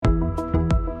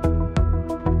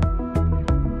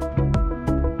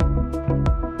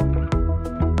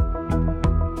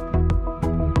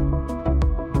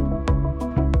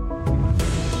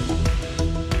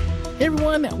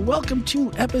welcome to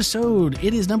episode.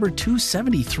 It is number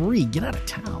 273. Get out of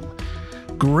town.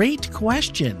 Great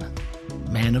question.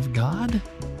 Man of God?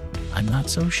 I'm not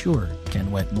so sure,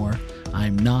 Ken Wetmore.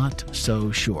 I'm not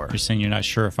so sure. You're saying you're not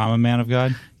sure if I'm a man of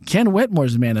God? Ken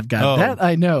Wetmore's a man of God. Oh. That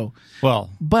I know. Well,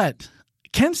 but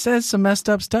Ken says some messed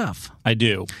up stuff. I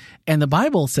do. And the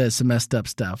Bible says some messed up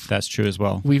stuff. That's true as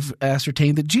well. We've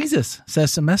ascertained that Jesus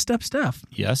says some messed up stuff.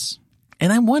 Yes.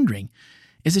 And I'm wondering,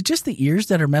 is it just the ears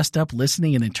that are messed up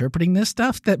listening and interpreting this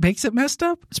stuff that makes it messed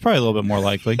up? It's probably a little bit more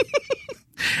likely.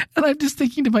 And I'm just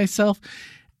thinking to myself,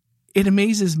 it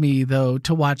amazes me, though,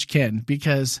 to watch Ken,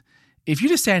 because if you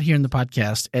just sat here in the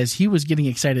podcast as he was getting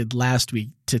excited last week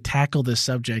to tackle this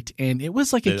subject, and it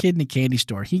was like a kid in a candy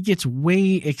store. He gets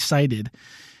way excited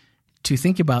to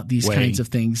think about these kinds of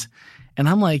things. And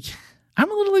I'm like,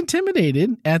 I'm a little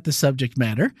intimidated at the subject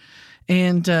matter.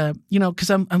 And, because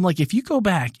I'm like, if you go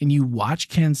back and you watch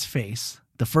Ken's face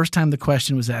the first time the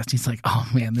question was asked, he's like, oh,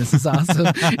 man, this is awesome.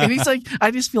 And he's like,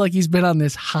 I just feel like he's been on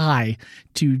this high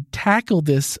to tackle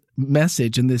this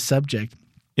message and this subject.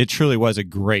 It truly was a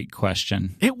great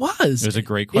question. It was. It was a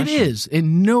great question. It is.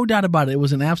 And no doubt about it. It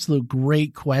was an absolute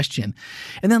great question.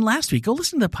 And then last week, go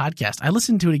listen to the podcast. I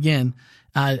listened to it again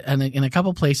in a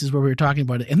couple places where we were talking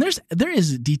about it. And there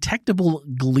is detectable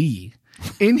glee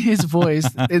in his voice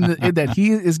in that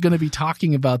he is going to be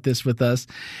talking about this with us.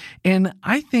 And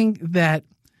I think that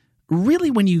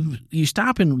really when you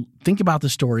stop and think about the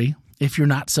story, if you're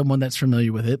not someone that's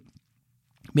familiar with it,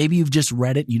 maybe you've just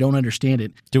read it and you don't understand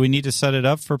it. Do we need to set it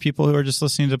up for people who are just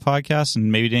listening to the podcast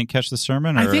and maybe didn't catch the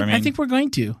sermon? Or, I think we're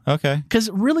going to. Okay. Because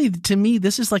really, to me,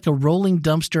 this is like a rolling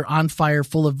dumpster on fire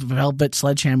full of velvet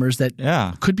sledgehammers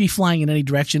that could be flying in any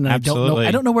direction. And Absolutely.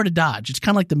 I don't know where to dodge. It's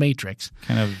kind of like the Matrix.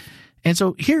 And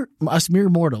so here, us mere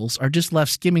mortals are just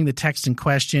left skimming the text in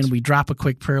question. We drop a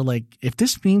quick prayer like, if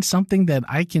this means something that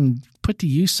I can put to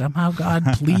use somehow, God,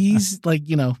 please,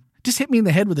 just hit me in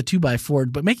the head with a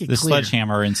 2x4, but make it the clear. The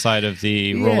sledgehammer inside of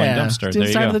the rolling dumpster. There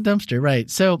you go. Inside of the dumpster, right.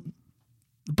 So,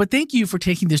 but thank you for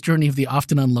taking this journey of the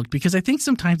often unlooked, because I think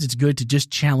sometimes it's good to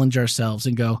just challenge ourselves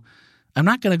and go, I'm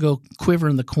not going to go quiver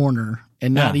in the corner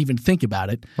and not even think about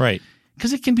it. Right.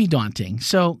 Because it can be daunting.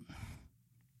 So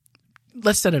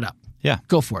let's set it up. Yeah.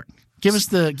 Go for it. Give us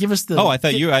the. Oh, I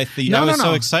thought I was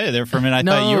so excited there for a minute. I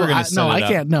thought you were going to set it up. No, I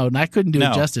can't. No, I couldn't do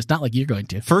it justice. Not like you're going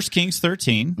to. 1 Kings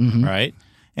 13, right?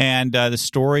 And the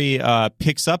story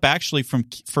picks up actually from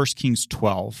 1 Kings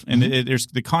 12. And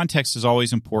the context is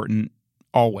always important.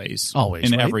 Always in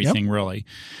right? everything, really.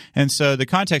 And so the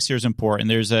context here is important.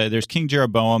 There's King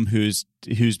Jeroboam who's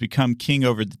become king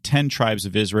over the 10 tribes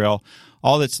of Israel.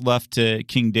 All that's left to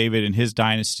King David and his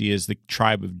dynasty is the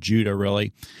tribe of Judah,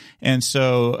 really. And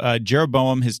so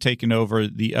Jeroboam has taken over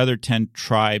the other 10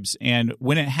 tribes. And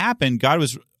when it happened, God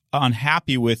was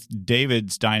unhappy with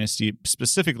David's dynasty,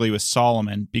 specifically with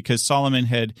Solomon, because Solomon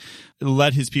had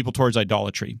led his people towards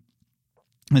idolatry.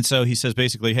 And so he says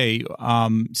basically, hey,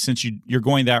 since you're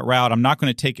going that route, I'm not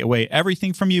going to take away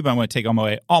everything from you, but I'm going to take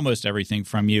away almost everything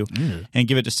from you and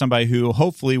give it to somebody who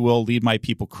hopefully will lead my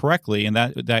people correctly. And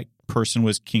that person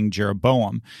was King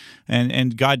Jeroboam.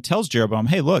 And God tells Jeroboam,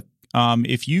 hey, look,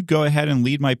 if you go ahead and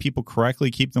lead my people correctly,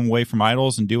 keep them away from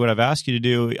idols and do what I've asked you to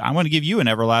do, I'm going to give you an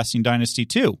everlasting dynasty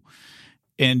too.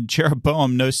 And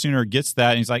Jeroboam no sooner gets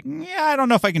that, and he's like, yeah, I don't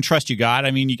know if I can trust you, God.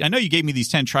 I mean, I know you gave me these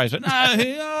 10 tribes, but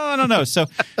I don't know. So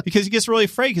because he gets really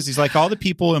afraid, because he's like, all the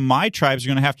people in my tribes are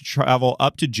going to have to travel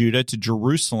up to Judah, to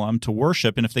Jerusalem to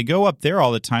worship. And if they go up there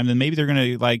all the time, then maybe they're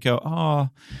going to go, oh,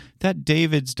 that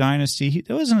David's dynasty,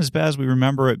 it wasn't as bad as we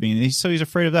remember it being. So he's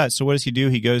afraid of that. So what does he do?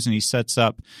 He goes and he sets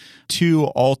up 2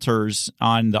 altars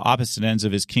on the opposite ends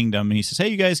of his kingdom. And he says, hey,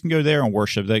 you guys can go there and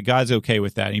worship. That God's okay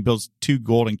with that. And he builds 2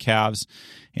 golden calves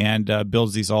and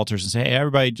builds these altars and say, hey,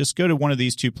 everybody, just go to one of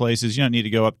these 2 places. You don't need to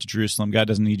go up to Jerusalem. God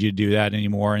doesn't need you to do that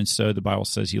anymore. And so the Bible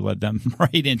says he led them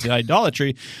right into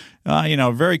idolatry,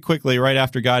 very quickly, right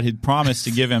after God had promised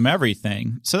to give him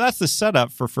everything. So that's the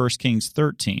setup for 1 Kings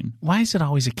 13. Why is it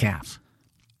always a calf?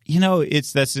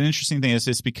 That's an interesting thing.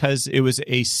 It's because it was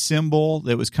a symbol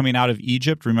that was coming out of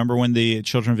Egypt. Remember when the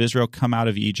children of Israel come out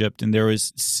of Egypt, and there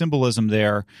was symbolism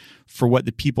there for what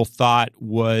the people thought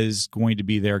was going to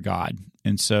be their God.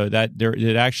 And so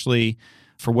it actually,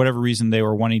 for whatever reason, they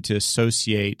were wanting to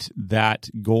associate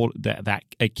that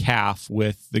a calf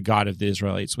with the God of the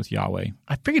Israelites, with Yahweh.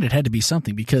 I figured it had to be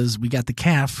something, because we got the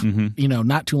calf,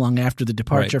 not too long after the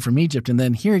departure from Egypt. And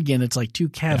then here again, it's like 2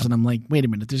 calves. And I'm like, wait a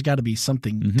minute, there's got to be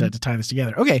something to tie this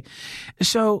together. Okay.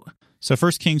 So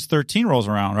 1 Kings 13 rolls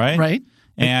around, right? Right.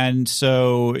 And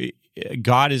so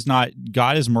God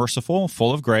is merciful,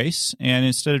 full of grace, and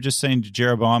instead of just saying to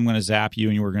Jeroboam, I'm going to zap you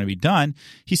and you were going to be done,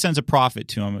 he sends a prophet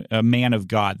to him, a man of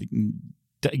God.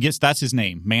 That's his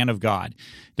name, man of God.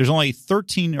 There's only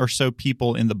 13 or so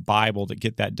people in the Bible that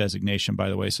get that designation, by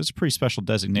the way, so it's a pretty special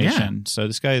designation. Yeah. So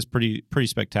this guy is pretty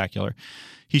spectacular.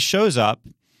 He shows up,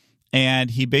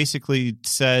 and he basically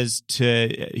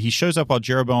he shows up while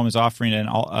Jeroboam is offering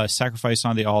a sacrifice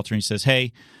on the altar, and he says,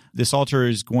 hey, this altar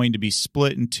is going to be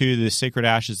split in two. The sacred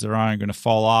ashes that are on are going to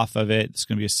fall off of it. It's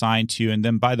going to be assigned to you. And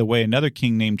then, by the way, another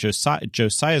king named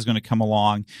Josiah is going to come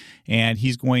along, and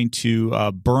he's going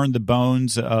to burn the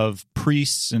bones of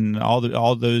priests and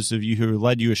all those of you who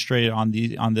led you astray on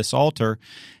this altar.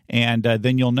 And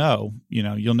then you'll know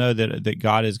that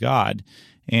God is God.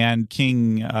 And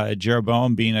King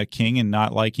Jeroboam, being a king and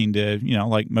not liking to,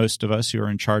 like most of us who are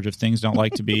in charge of things, don't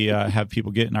like to be have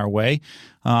people get in our way.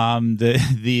 Says,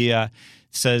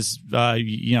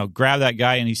 grab that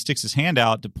guy, and he sticks his hand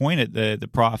out to point at the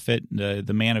prophet,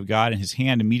 the man of God, and his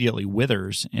hand immediately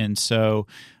withers. And so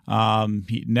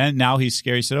now he's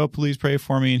scared. He said, "Oh, please pray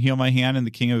for me and heal my hand." And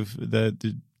the king of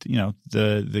the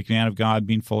man of God,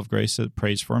 being full of grace,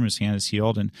 prays for him. His hand is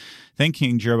healed. And then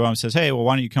King Jeroboam says, hey, well,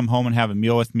 why don't you come home and have a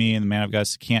meal with me? And the man of God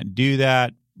says, can't do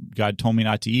that. God told me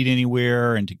not to eat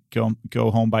anywhere and to go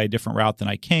home by a different route than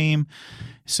I came.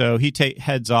 So he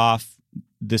heads off.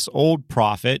 This old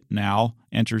prophet now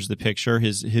enters the picture.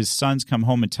 His sons come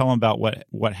home and tell him about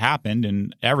what happened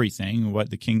and everything,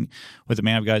 what the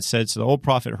man of God said. So the old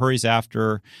prophet hurries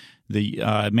after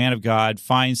the man of God,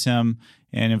 finds him,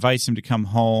 and invites him to come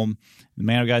home. The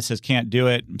man of God says, can't do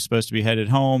it. I'm supposed to be headed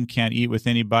home, can't eat with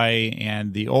anybody.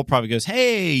 And the old prophet goes,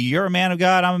 hey, you're a man of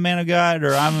God, I'm a man of God,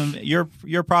 or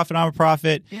you're a prophet, I'm a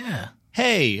prophet. Yeah.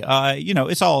 Hey,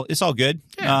 it's all good.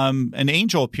 Yeah. An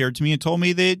angel appeared to me and told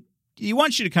me that he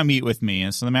wants you to come eat with me.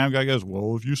 And so the man of God goes,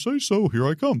 well, if you say so, here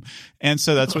I come. And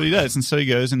so that's what he does. And so he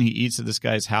goes and he eats at this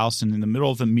guy's house. And in the middle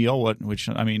of the meal,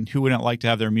 who wouldn't like to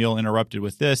have their meal interrupted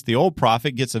with this? The old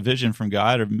prophet gets a vision from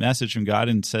God, or a message from God,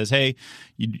 and says, hey,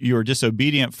 you were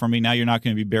disobedient for me. Now you're not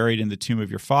going to be buried in the tomb of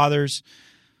your fathers.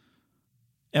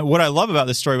 And what I love about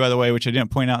this story, by the way, which I didn't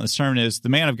point out in the sermon, is the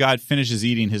man of God finishes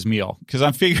eating his meal. Because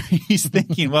I'm figuring he's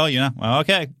thinking,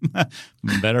 okay,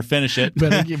 better finish it.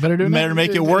 Better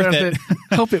make it worth it.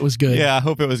 Hope it was good. Yeah, I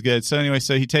hope it was good. So anyway,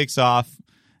 he takes off.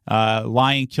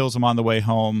 Lion kills him on the way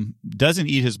home. Doesn't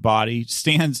eat his body.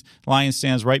 Lion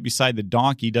stands right beside the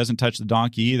donkey. Doesn't touch the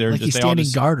donkey either. Like he's standing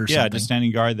guard or something. Yeah, just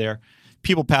standing guard there.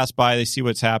 People pass by. They see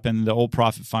what's happened. The old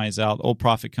prophet finds out. The old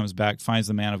prophet comes back, finds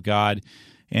the man of God,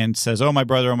 and says, oh, my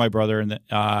brother, and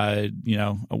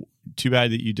too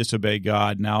bad that you disobeyed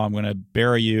God. Now I'm going to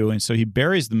bury you. And so he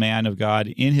buries the man of God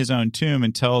in his own tomb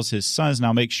and tells his sons,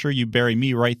 now make sure you bury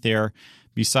me right there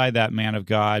beside that man of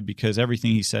God, because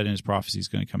everything he said in his prophecy is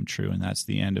going to come true. And that's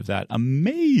the end of that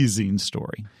amazing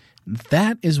story.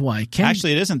 That is why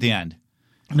Actually, it isn't the end.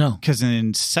 No. Because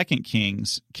in 2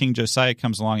 Kings, King Josiah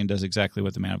comes along and does exactly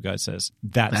what the man of God says.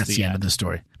 That's the end of the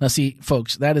story. Now, see,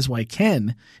 folks, that is why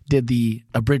Ken did the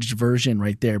abridged version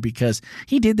right there, because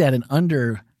he did that in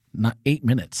under 8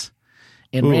 minutes.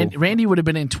 And Randy would have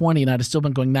been in 20, and I'd have still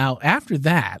been going. Now, after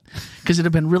that, because it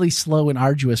had been really slow and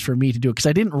arduous for me to do it, because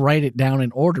I didn't write it down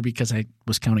in order because I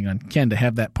was counting on Ken to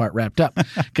have that part wrapped up,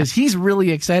 because he's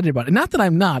really excited about it. Not that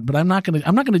I'm not, but I'm not going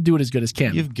to do it as good as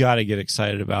Ken. You've got to get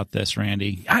excited about this,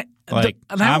 Randy.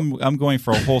 I'm going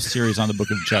for a whole series on the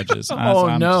Book of Judges.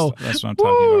 No. That's what I'm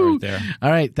talking about right there.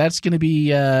 All right. That's going to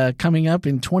be coming up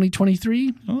in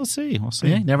 2023. We'll see.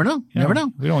 Yeah, never know. Never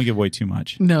know. We don't want to give away too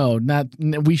much. No,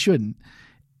 we shouldn't.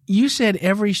 You said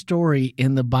every story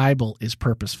in the Bible is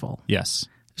purposeful. Yes.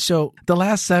 So the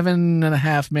last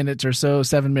 7.5 minutes or so,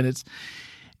 7 minutes,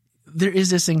 there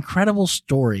is this incredible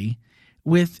story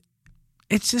with,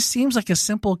 it just seems like a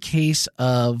simple case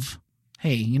of,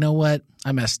 hey, you know what?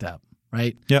 I messed up,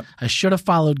 right? Yep. I should have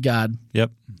followed God.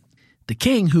 Yep. The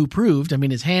king who proved,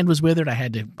 his hand was withered. I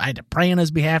had to pray on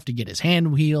his behalf to get his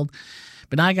hand healed.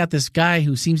 But now I got this guy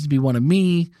who seems to be one of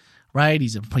me. Right?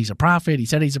 He's a prophet. He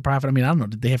said he's a prophet. I don't know.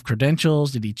 Did they have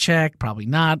credentials? Did he check? Probably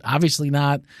not. Obviously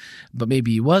not. But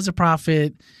maybe he was a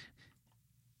prophet.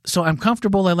 So I'm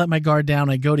comfortable. I let my guard down.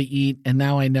 I go to eat, and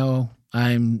now I know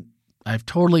I've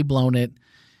totally blown it.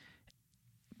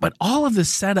 But all of the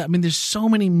setup, there's so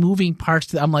many moving parts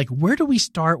to that. I'm like, where do we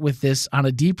start with this on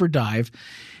a deeper dive?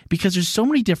 Because there's so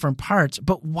many different parts.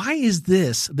 But why is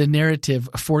this the narrative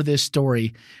for this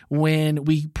story when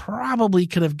we probably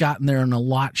could have gotten there in a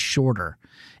lot shorter?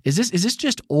 Is this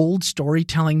just old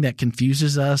storytelling that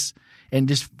confuses us and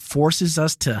just forces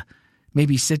us to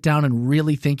maybe sit down and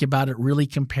really think about it, really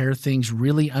compare things,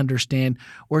 really understand?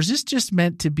 Or is this just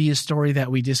meant to be a story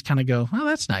that we just kind of go, oh,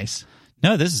 that's nice?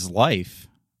 No, this is life,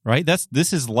 right?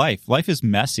 This is life. Life is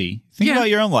messy. Think about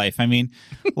your own life. I mean,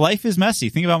 life is messy.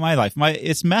 Think about my life.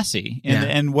 It's messy.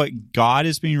 And what God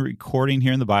has been recording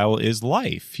here in the Bible is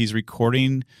life. He's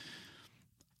recording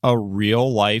a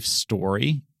real life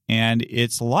story, and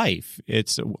it's life.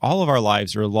 It's all of our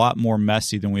lives are a lot more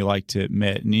messy than we like to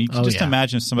admit. And you can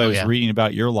imagine if somebody was reading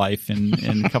about your life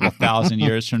in a couple thousand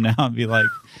years from now and be like,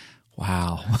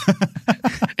 wow.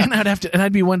 And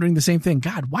I'd be wondering the same thing.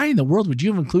 God, why in the world would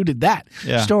you have included that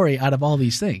story out of all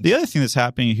these things? The other thing that's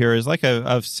happening here is, like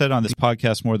I've said on this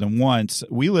podcast more than once,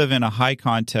 we live in a high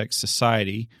context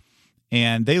society,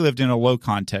 and they lived in a low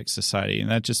context society. And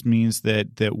that just means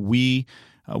that we,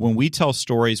 when we tell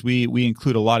stories, we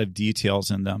include a lot of details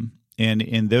in them. And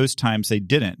in those times, they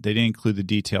didn't include the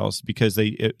details because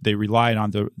they relied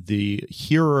on the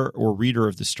hearer or reader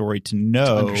of the story to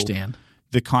know, to understand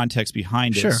the context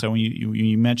behind it. Sure. So when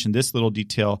you mention this little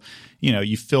detail,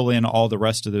 you fill in all the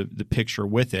rest of the picture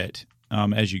with it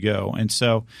as you go. And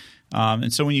so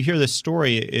when you hear this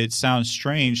story, it sounds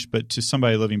strange, but to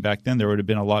somebody living back then, there would have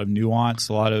been a lot of nuance,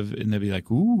 and they'd be like,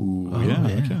 ooh,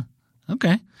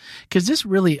 okay. Because this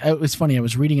really, it was funny. I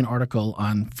was reading an article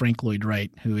on Frank Lloyd Wright,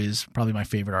 who is probably my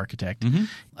favorite architect. Mm-hmm.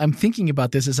 I'm thinking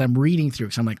about this as I'm reading through,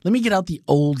 because I'm like, let me get out the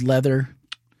old leather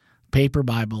paper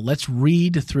Bible. Let's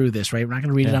read through this, right? We're not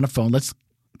going to read it on a phone. Let's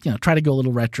try to go a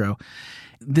little retro.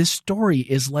 This story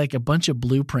is like a bunch of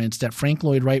blueprints that Frank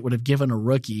Lloyd Wright would have given a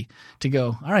rookie to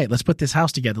go, all right, let's put this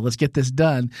house together. Let's get this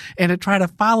done, and to try to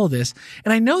follow this.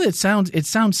 And I know that it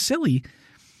sounds silly,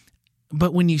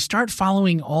 but when you start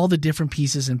following all the different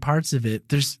pieces and parts of it,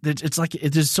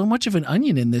 there's so much of an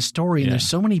onion in this story, and there's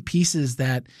so many pieces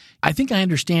that I think I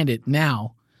understand it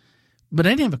now, but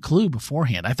I didn't have a clue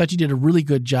beforehand. I thought you did a really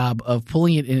good job of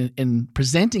pulling it in and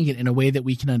presenting it in a way that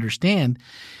we can understand.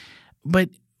 But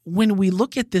when we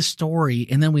look at this story,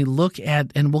 and then we look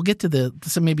at, and we'll get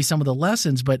to maybe some of the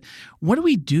lessons, but what do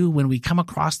we do when we come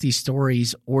across these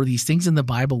stories or these things in the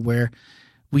Bible where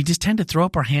we just tend to throw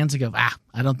up our hands and go,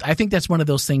 I think that's one of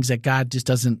those things that God just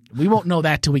doesn't, we won't know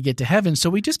that till we get to heaven. So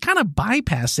we just kind of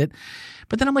bypass it.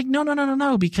 But then I'm like,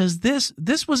 no, because this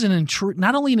was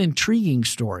not only an intriguing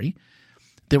story,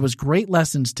 there was great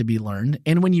lessons to be learned.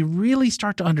 And when you really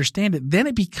start to understand it, then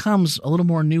it becomes a little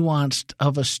more nuanced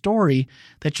of a story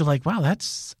that you're like, wow,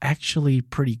 that's actually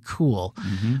pretty cool.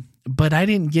 Mm-hmm. But I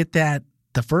didn't get that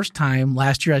the first time.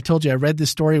 Last year, I told you I read this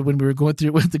story when we were going through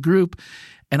it with the group,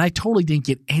 and I totally didn't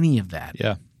get any of that.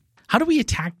 Yeah. How do we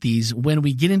attack these when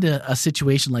we get into a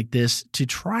situation like this to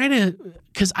try to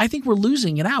 – because I think we're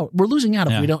losing it out. We're losing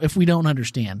out if we don't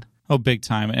understand. Oh, big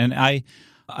time. And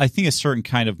I think a certain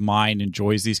kind of mind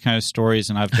enjoys these kind of stories,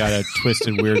 and I've got a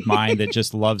twisted, weird mind that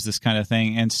just loves this kind of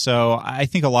thing. And so I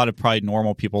think a lot of probably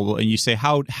normal people, and you say,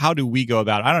 how do we go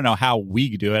about it? I don't know how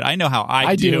we do it. I know how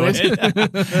I do it.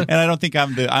 And I don't think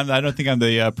I'm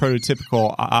the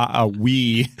prototypical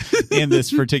we in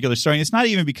this particular story. And it's not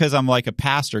even because I'm like a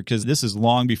pastor, because this is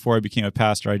long before I became a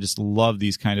pastor. I just love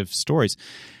these kind of stories.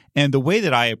 And the way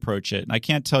that I approach it, and I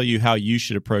can't tell you how you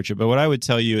should approach it, but what I would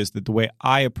tell you is that the way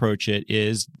I approach it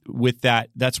is with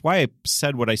that's why I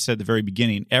said what I said at the very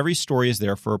beginning. Every story is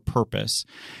there for a purpose.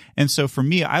 And so for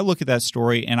me, I look at that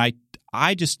story and I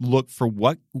just look for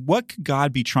what could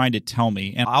God be trying to tell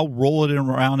me, and I'll roll it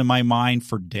around in my mind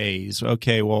for days.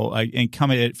 Okay, well, and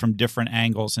come at it from different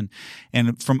angles,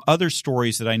 and from other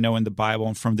stories that I know in the Bible,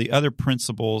 and from the other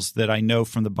principles that I know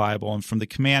from the Bible, and from the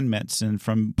commandments, and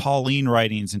from Pauline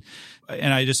writings,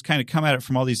 and I just kind of come at it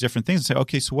from all these different things and say,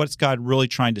 okay, so what's God really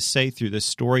trying to say through this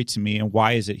story to me, and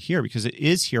why is it here? Because it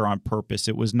is here on purpose.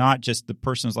 It was not just the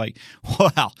person's like,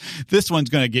 wow, this one's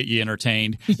going to get you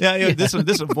entertained. Yeah. This one,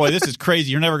 boy, this is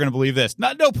crazy. You're never going to believe this.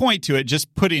 No point to it.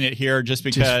 Just putting it here just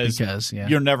because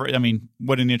you're never. I mean,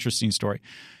 what an interesting story.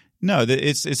 No,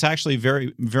 it's actually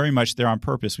very, very much there on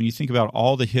purpose. When you think about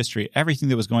all the history, everything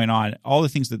that was going on, all the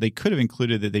things that they could have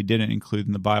included that they didn't include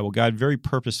in the Bible, God very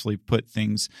purposefully put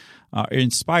things,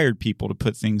 inspired people to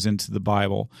put things into the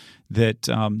Bible that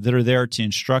are there to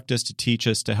instruct us, to teach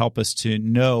us, to help us to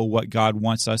know what God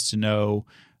wants us to know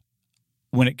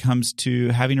when it comes to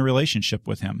having a relationship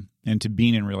with Him and to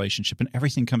being in relationship. And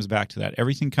everything comes back to that.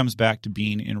 Everything comes back to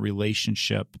being in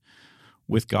relationship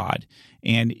with God.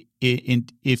 And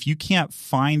if you can't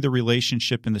find the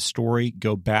relationship in the story,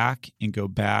 go back and go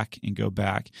back and go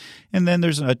back. And then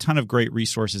there's a ton of great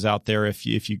resources out there. If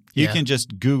you can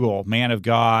just Google man of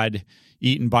God,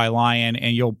 eaten by lion,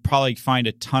 and you'll probably find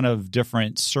a ton of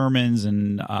different sermons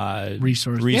and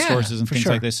resources and things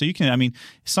like this. So you can, I mean,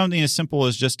 something as simple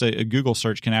as just a Google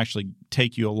search can actually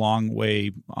take you a long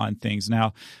way on things.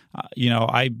 Now,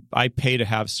 I pay to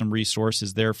have some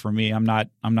resources there for me. I'm not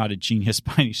a genius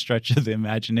by any stretch of the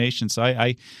imagination, so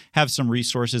I have some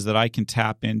resources that I can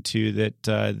tap into.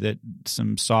 That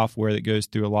some software that goes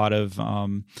through a lot of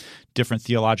different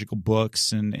theological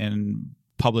books and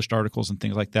published articles and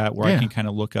things like that, where I can kind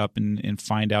of look up and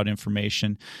find out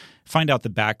information, find out the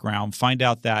background, find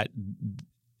out that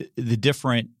the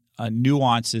different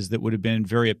nuances that would have been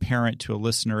very apparent to a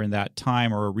listener in that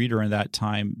time or a reader in that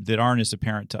time that aren't as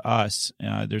apparent to us.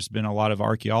 There's been a lot of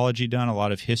archaeology done, a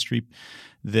lot of history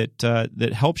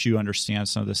that helps you understand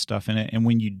some of this stuff. And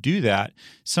when you do that,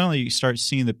 suddenly you start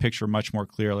seeing the picture much more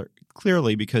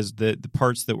clearly because the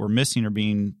parts that were missing are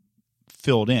being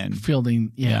filled in.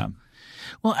 Yeah.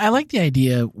 Well, I like the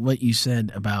idea, what you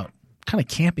said about kind of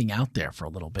camping out there for a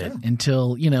little bit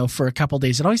until, for a couple of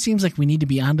days. It always seems like we need to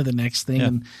be on to the next thing. Yeah.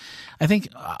 And I think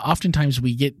oftentimes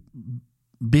we get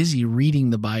busy reading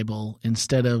the Bible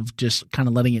instead of just kind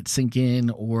of letting it sink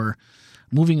in or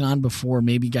moving on before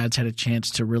maybe God's had a chance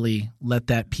to really let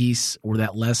that piece or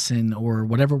that lesson or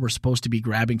whatever we're supposed to be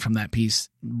grabbing from that piece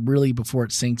really before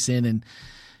it sinks in. And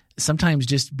sometimes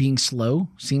just being slow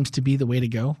seems to be the way to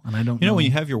go. And I don't know. When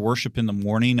you have your worship in the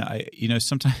morning,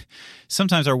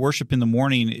 sometimes our worship in the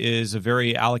morning is a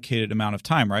very allocated amount of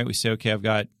time, right? We say, okay, I've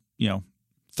got,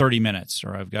 30 minutes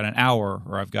or I've got an hour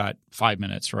or I've got 5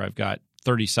 minutes or I've got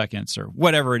 30 seconds or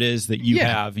whatever it is that you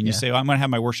have. And you say, I'm going to have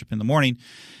my worship in the morning,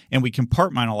 and we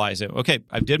compartmentalize it. Okay,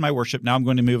 I did my worship. Now I'm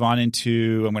going to move on I'm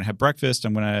going to have breakfast.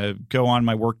 I'm going to go on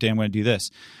my work day. I'm going to do this.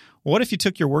 Well, what if you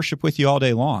took your worship with you all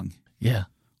day long? Yeah.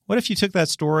 What if you took that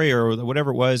story or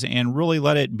whatever it was and really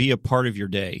let it be a part of your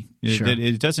day? Sure.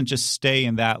 It doesn't just stay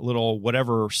in that little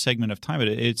whatever segment of time.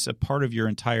 It's a part of your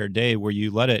entire day where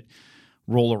you let it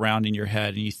roll around in your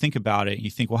head and you think about it and you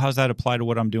think, well, how does that apply to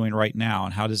what I'm doing right now?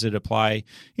 And how does it apply?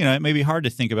 It may be hard to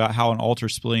think about how an altar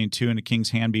splitting in two and a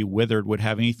king's hand be withered would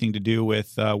have anything to do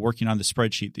with working on the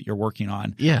spreadsheet that you're working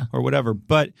on or whatever.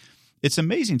 But it's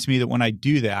amazing to me that when I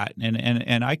do that,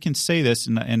 and I can say this,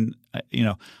 and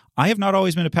I have not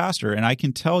always been a pastor, and I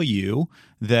can tell you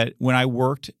that when I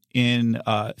worked in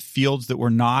fields that were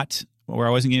not where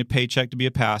I wasn't getting a paycheck to be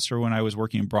a pastor, when I was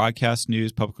working in broadcast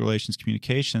news, public relations,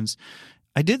 communications,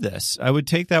 I did this. I would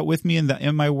take that with me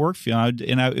in my work field,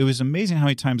 it was amazing how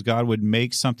many times God would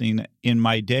make something in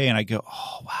my day, and I go,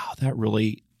 "Oh wow, that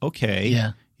really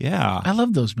okay." Yeah. I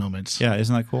love those moments. Yeah,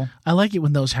 isn't that cool? I like it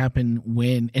when those happen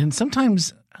and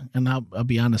sometimes, and I'll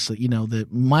be honest, that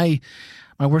my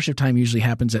worship time usually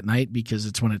happens at night because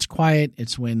it's when it's quiet.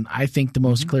 It's when I think the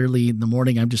most clearly. In the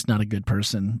morning, I'm just not a good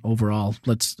person overall.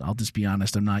 I'll just be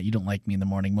honest. I'm not. You don't like me in the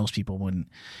morning. Most people wouldn't,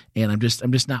 and I'm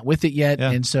just not with it yet.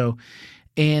 Yeah.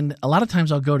 And a lot of times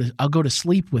I'll go to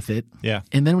sleep with it. Yeah.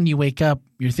 And then when you wake up,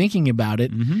 you're thinking about it,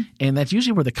 and that's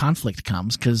usually where the conflict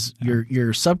comes because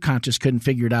your subconscious couldn't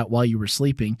figure it out while you were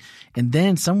sleeping, and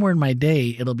then somewhere in my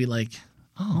day it'll be like,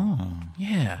 oh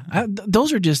yeah.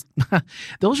 Those are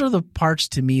the parts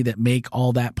to me that make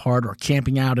all that part or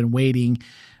camping out and waiting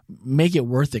make it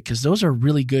worth it, because those are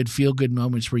really good feel-good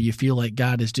moments where you feel like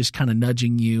God is just kind of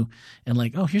nudging you and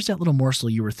like, oh, here's that little morsel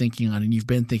you were thinking on and you've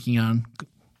been thinking on.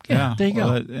 Yeah, there you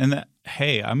go.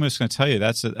 Hey, I'm just going to tell you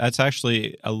that's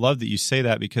actually, I love that you say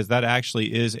that, because that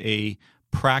actually is a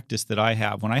practice that I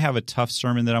have when I have a tough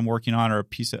sermon that I'm working on or a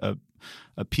piece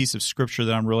of scripture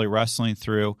that I'm really wrestling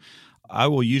through. I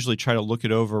will usually try to look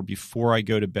it over before I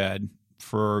go to bed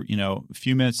for a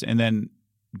few minutes and then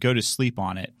go to sleep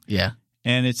on it. Yeah.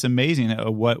 And it's amazing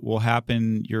what will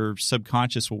happen. Your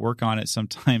subconscious will work on it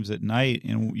sometimes at night,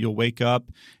 and you'll wake up,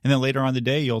 and then later on in the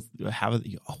day you'll have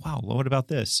oh wow, what about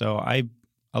this? So I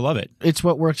love it. It's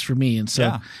what works for me, and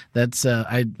so that's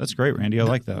great, Randy. I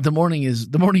like that. The morning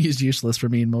is useless for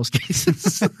me in most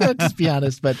cases. Just be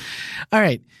honest. But all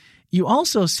right, you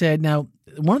also said, now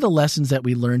one of the lessons that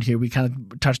we learned here, we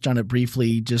kind of touched on it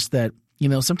briefly, just that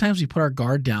sometimes we put our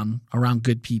guard down around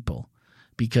good people.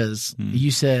 Because you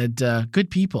said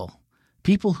good people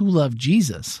who love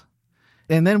Jesus.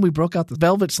 And then we broke out the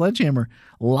velvet sledgehammer.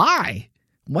 Lie.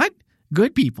 What?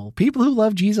 Good people who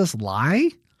love Jesus lie?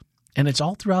 And it's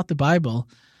all throughout the Bible.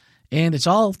 And it's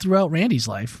all throughout Randy's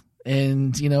life.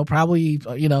 And, probably,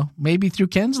 maybe through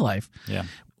Ken's life. Yeah.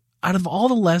 Out of all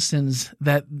the lessons,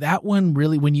 that one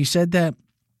really, when you said that,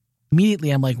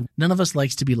 immediately I'm like, none of us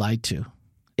likes to be lied to.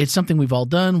 It's something we've all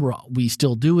done. We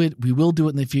still do it. We will do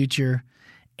it in the future.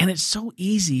 And it's so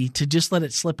easy to just let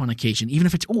it slip on occasion, even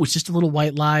if it's just a little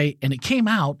white lie and it came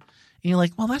out And you're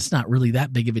like, well, that's not really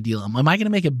that big of a deal. Am I going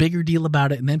to make a bigger deal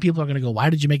about it? And then people are going to go,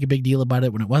 why did you make a big deal about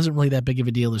it when it wasn't really that big of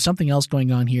a deal? There's something else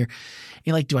going on here. And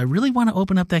you're like, do I really want to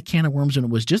open up that can of worms when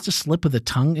it was just a slip of the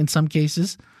tongue in some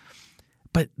cases?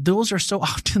 But those are so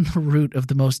often the root of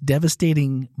the most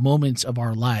devastating moments of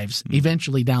our lives,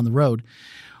 eventually down the road.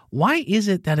 Why is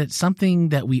it that it's something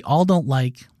that we all don't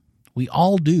like, we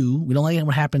all do, we don't like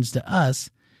what happens to us,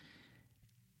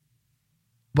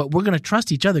 but we're going to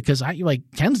trust each other because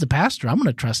Ken's the pastor. I'm going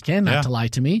to trust Ken not to lie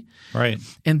to me. Right.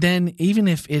 And then even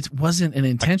if it wasn't an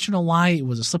intentional lie, it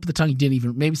was a slip of the tongue,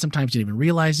 maybe sometimes you didn't even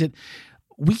realize it.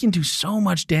 We can do so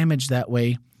much damage that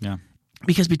way. Yeah.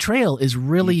 Because betrayal is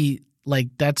really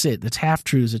that's it. It's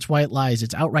half-truths. It's white lies.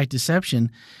 It's outright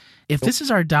deception. If this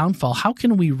is our downfall, how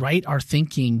can we right our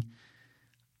thinking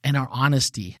and our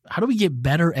honesty? How do we get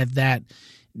better at that?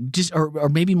 Or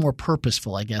maybe more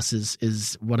purposeful, I guess,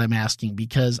 is what I'm asking,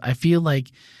 because I feel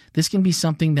like this can be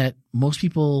something that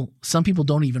some people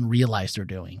don't even realize they're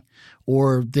doing,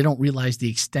 or they don't realize the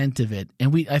extent of it.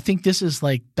 And I think this is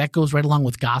that goes right along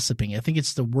with gossiping. I think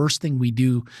it's the worst thing we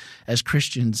do as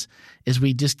Christians is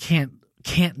we just can't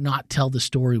not tell the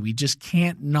story. We just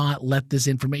can't not let this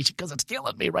information, because it's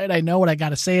killing me, right? I know it. I got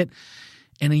to say it.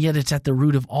 And yet it's at the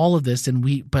root of all of this.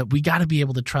 But we got to be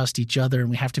able to trust each other, and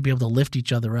we have to be able to lift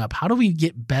each other up. How do we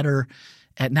get better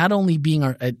at not only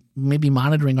being maybe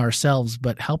monitoring ourselves,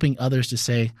 but helping others to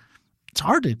say, it's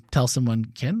hard to tell someone,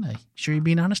 Ken, are you sure you're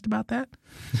being honest about that?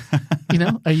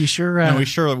 Are you sure? No,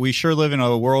 we sure live in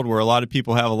a world where a lot of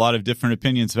people have a lot of different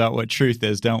opinions about what truth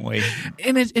is, don't we?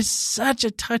 And it's such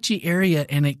a touchy area,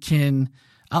 and it can.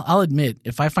 I'll admit,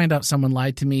 if I find out someone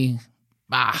lied to me,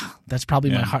 that's probably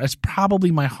that's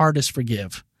probably my hardest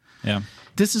forgive. Yeah.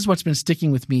 This is what's been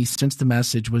sticking with me since the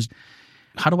message was,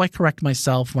 how do I correct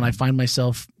myself when I find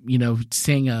myself,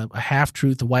 saying a half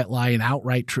truth, a white lie, an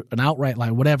outright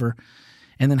lie, whatever.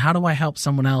 And then how do I help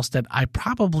someone else that I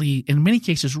probably, in many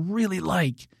cases, really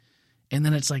like? And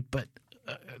then it's but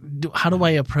how do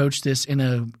I approach this in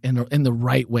the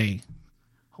right way?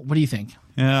 What do you think?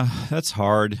 Yeah, that's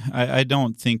hard. I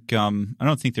don't think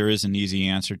there is an easy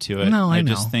answer to it. No, I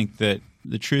know. Just think that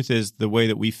the truth is the way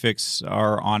that we fix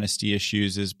our honesty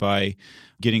issues is by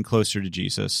getting closer to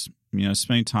Jesus.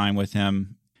 Spending time with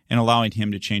him and allowing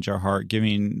him to change our heart,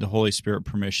 giving the Holy Spirit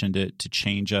permission to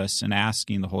change us, and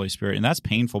asking the Holy Spirit. And that's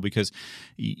painful because,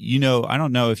 I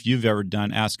don't know if you've ever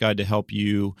asked God to help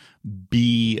you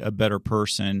be a better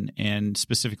person, and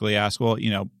specifically ask,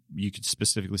 you could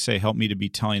specifically say, help me to be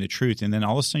telling the truth. And then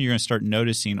all of a sudden you're going to start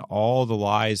noticing all the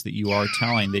lies that you are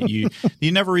telling that you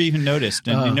never even noticed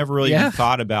and you never really even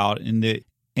thought about. And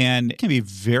it can be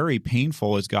very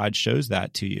painful as God shows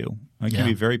that to you. It can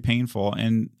be very painful.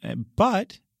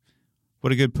 But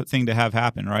what a good thing to have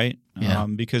happen, right? Yeah.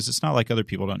 Because it's not like other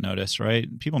people don't notice,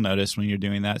 right? People notice when you're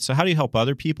doing that. So how do you help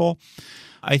other people?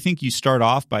 I think you start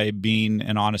off by being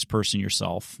an honest person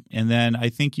yourself. And then I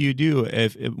think you do,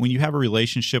 when you have a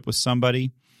relationship with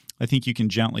somebody, I think you can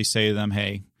gently say to them,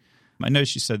 hey, I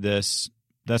noticed you said this.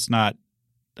 I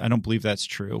don't believe that's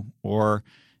true. Or,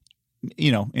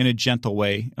 in a gentle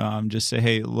way, just say,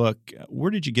 hey, look,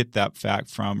 where did you get that fact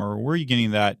from? Or where are you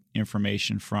getting that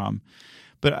information from?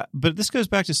 But this goes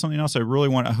back to something else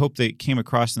I hope that came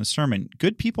across in the sermon.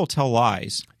 Good people tell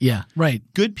lies. Yeah, right.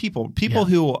 Good people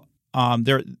who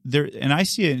they're and I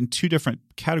see it in two different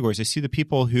categories. I see the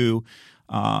people who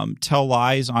tell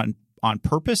lies on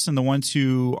purpose, and the ones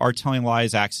who are telling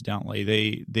lies accidentally.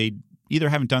 They either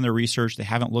haven't done their research, they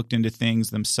haven't looked into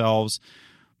things themselves,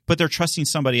 but they're trusting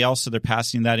somebody else, so they're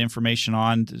passing that information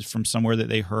on from somewhere that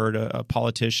they heard, a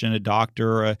politician, a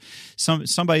doctor,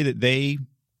 somebody that they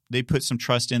put some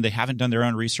trust in. They haven't done their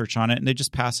own research on it, and they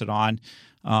just pass it on.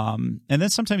 And then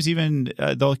sometimes even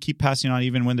they'll keep passing on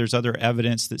even when there's other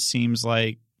evidence that seems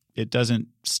like it doesn't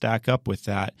stack up with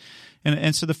that.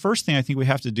 And so the first thing I think we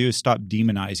have to do is stop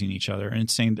demonizing each other and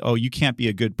saying, "Oh, you can't be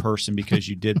a good person because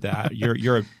you did that.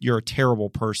 You're a terrible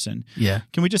person." Yeah.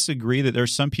 Can we just agree that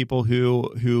there's some people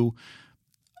who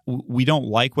we don't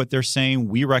like what they're saying?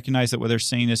 We recognize that what they're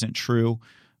saying isn't true,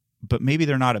 but maybe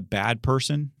they're not a bad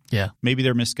person. Yeah. Maybe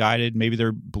they're misguided. Maybe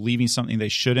they're believing something they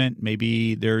shouldn't.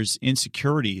 Maybe there's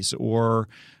insecurities or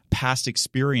past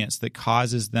experience that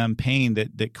causes them pain,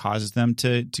 that causes them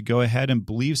to go ahead and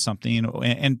believe something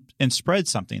and spread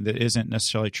something that isn't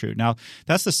necessarily true. Now,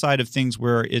 that's the side of things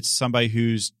where it's somebody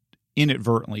who's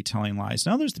inadvertently telling lies.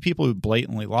 Now, there's the people who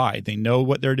blatantly lie. They know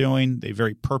what they're doing. They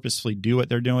very purposefully do what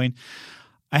they're doing.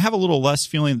 I have a little less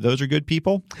feeling that those are good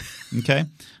people, okay?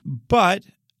 But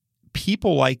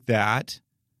people like that,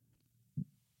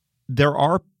 there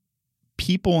are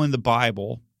people in the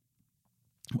Bible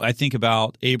I think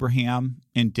about Abraham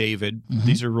and David. Mm-hmm.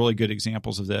 These are really good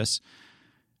examples of this.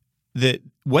 That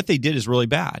what they did is really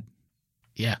bad.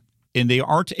 Yeah. And they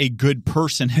aren't a good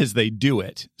person as they do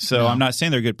it. So No. I'm not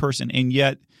saying they're a good person. And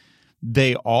yet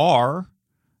they are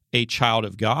a child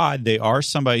of God. They are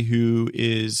somebody who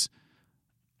is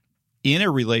in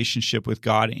a relationship with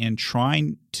God and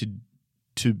trying to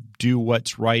do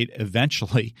what's right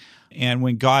eventually. And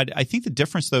when God, I think the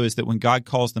difference though is that when God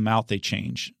calls them out, they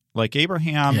change. Like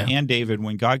Abraham and David,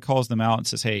 when God calls them out and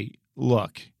says, hey,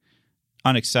 look,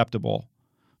 unacceptable.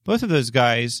 Both of those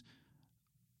guys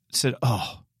said,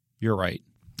 oh, you're right.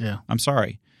 Yeah. I'm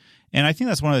sorry. And I think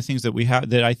that's one of the things that we have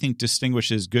that I think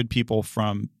distinguishes good people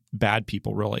from bad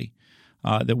people, really.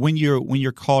 That when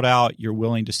you're called out, you're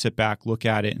willing to sit back, look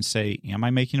at it, and say, am I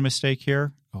making a mistake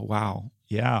here? Oh, wow.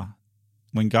 Yeah.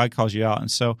 When God calls you out. And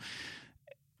so,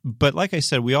 but like I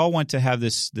said, we all want to have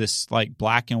this like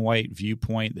black and white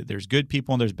viewpoint that there's good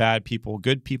people and there's bad people.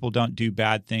 Good people don't do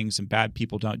bad things and bad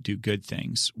people don't do good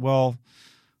things. Well,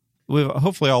 we've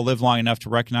hopefully all lived long enough to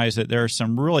recognize that there are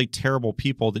some really terrible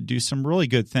people that do some really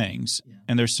good things,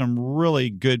 and there's some really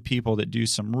good people that do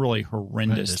some really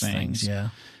horrendous things. Yeah.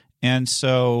 And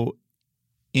so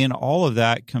in all of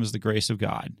that comes the grace of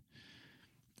God.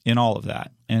 In all of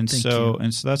that. And so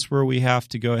that's where we have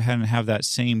to go ahead and have that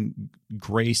same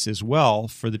grace as well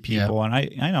for the people. Yeah.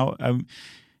 And I know,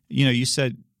 you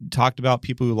talked about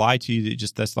people who lie to you,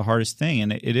 that's the hardest thing.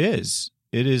 And it is.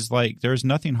 It is like there's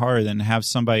nothing harder than to have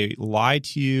somebody lie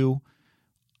to you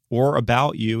or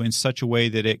about you in such a way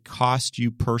that it costs you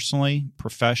personally,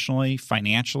 professionally,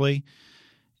 financially,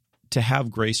 to have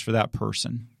grace for that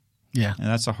person. Yeah. And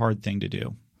that's a hard thing to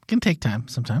do. It can take time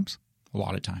sometimes. A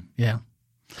lot of time. Yeah.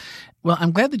 Well,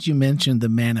 I'm glad that you mentioned the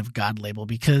man of God label,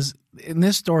 because in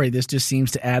this story, this just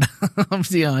seems to add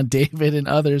on David and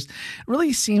others. It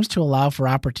really seems to allow for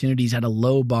opportunities at a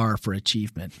low bar for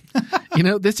achievement.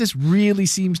 This just really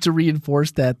seems to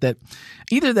reinforce that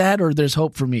either that or there's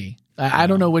hope for me. I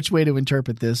don't know which way to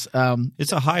interpret this.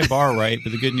 It's a high bar, right?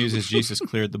 But the good news is Jesus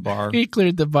cleared the bar. He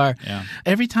cleared the bar. Yeah.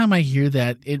 Every time I hear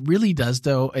that, it really does,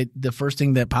 though. The first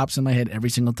thing that pops in my head every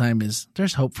single time is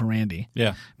there's hope for Randy.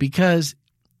 Yeah. Because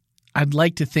I'd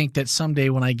like to think that someday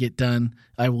when I get done,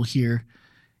 I will hear,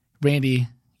 Randy,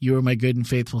 you were my good and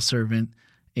faithful servant,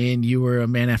 and you were a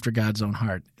man after God's own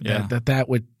heart. Yeah.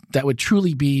 That would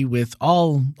truly be, with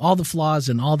all the flaws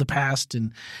and all the past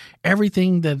and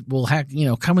everything that will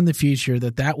come in the future,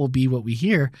 that will be what we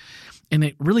hear. And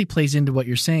it really plays into what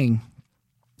you're saying,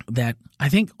 that I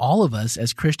think all of us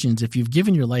as Christians, if you've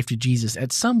given your life to Jesus,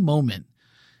 at some moment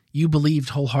you believed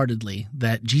wholeheartedly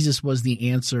that Jesus was the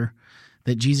answer,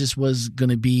 that Jesus was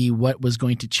going to be what was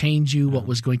going to change you, what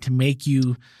was going to make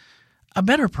you a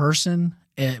better person,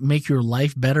 make your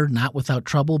life better, not without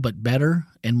trouble, but better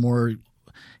and more,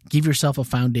 give yourself a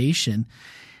foundation.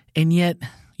 And yet,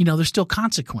 there's still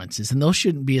consequences, and those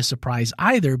shouldn't be a surprise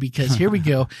either, because here we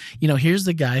go. Here's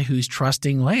the guy who's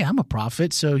trusting, hey, I'm a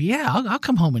prophet, so yeah, I'll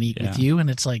come home and eat with you. And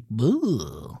it's like,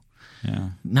 boo. Yeah.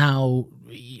 Now,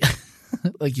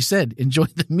 like you said, enjoy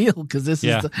the meal, because this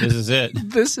is it.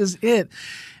 This is it.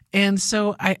 And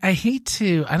so I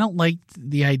don't like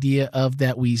the idea of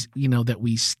that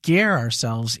we scare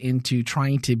ourselves into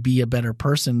trying to be a better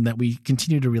person, that we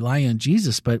continue to rely on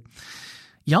Jesus. But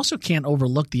you also can't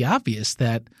overlook the obvious,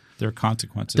 that there are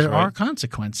consequences. There are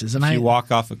consequences. And if you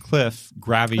walk off a cliff,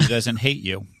 gravity doesn't hate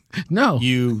you. No,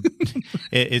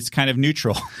 it's kind of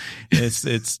neutral.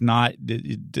 It's not,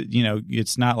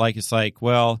 it's not like, it's like,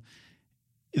 well,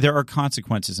 there are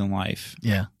consequences in life.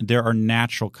 Yeah. There are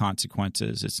natural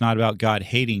consequences. It's not about God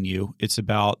hating you. It's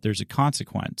about there's a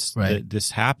consequence. Right. That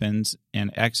this happens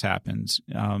and X happens.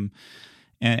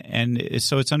 And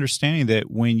so it's understanding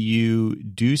that when you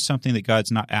do something that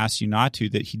God's not asked you not to,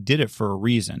 that he did it for a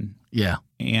reason. Yeah.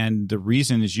 And the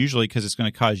reason is usually because it's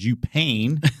going to cause you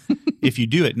pain if you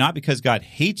do it, not because God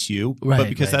hates you, but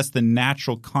because that's the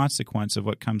natural consequence of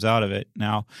what comes out of it.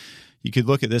 Now, you could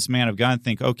look at this man of God and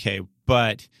think, okay,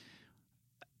 but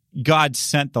God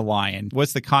sent the lion.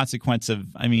 What's the consequence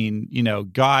of,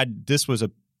 God, this was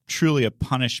truly a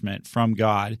punishment from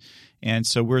God. And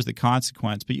so where's the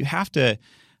consequence? But you have to,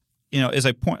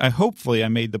 as hopefully I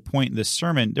made the point in this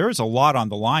sermon, there was a lot on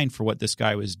the line for what this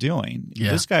guy was doing.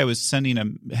 Yeah. This guy was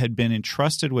had been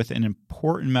entrusted with an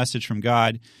important message from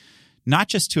God, not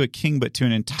just to a king, but to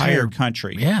an entire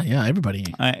country. Yeah, everybody.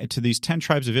 To these 10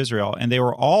 tribes of Israel. And they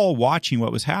were all watching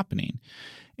what was happening.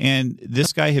 And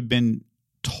this guy had been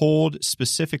told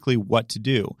specifically what to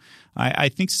do. I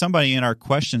think somebody in our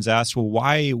questions asked, well,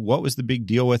 what was the big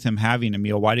deal with him having a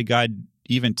meal? Why did God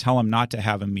even tell him not to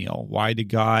have a meal? Why did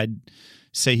God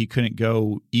say he couldn't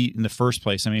go eat in the first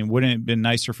place? I mean, wouldn't it have been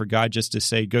nicer for God just to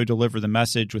say, go deliver the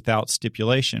message without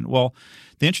stipulation? Well,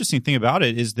 the interesting thing about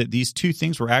it is that these two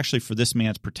things were actually for this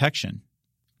man's protection.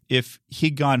 If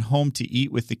he'd gone home to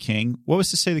eat with the king, what was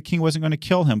to say the king wasn't going to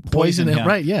kill him, poison him,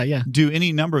 right? Yeah. do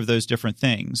any number of those different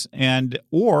things,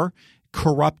 or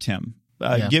corrupt him.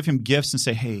 Give him gifts and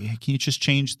say, hey, can you just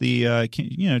change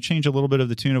change a little bit of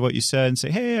the tune of what you said and say,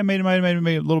 hey, I made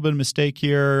a little bit of mistake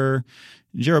here.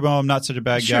 Jeroboam, not such a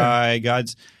bad guy.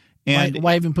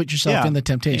 Why even put yourself in the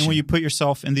temptation? And when you put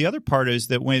yourself, and the other part is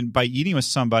that when by eating with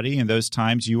somebody in those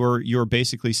times, you're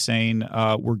basically saying,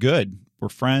 we're good, we're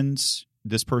friends.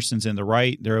 This person's in the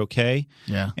right, they're okay.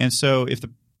 Yeah. And so if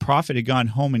the prophet had gone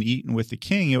home and eaten with the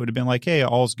king, it would have been like, hey,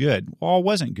 all's good. Well, all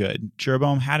wasn't good.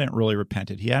 Jeroboam hadn't really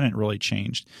repented. He hadn't really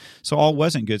changed. So all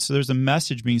wasn't good. So there's a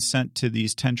message being sent to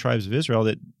these 10 tribes of Israel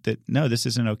that no, this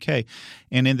isn't okay.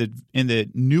 And in the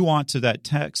nuance of that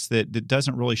text that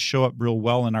doesn't really show up real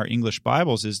well in our English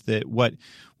Bibles is that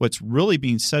what's really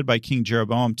being said by King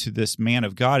Jeroboam to this man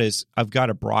of God is, I've got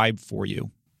a bribe for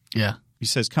you. Yeah. He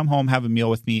says, come home, have a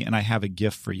meal with me, and I have a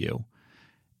gift for you.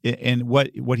 And what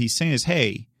he's saying is,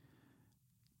 hey,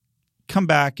 come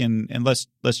back and let's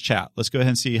chat. Let's go ahead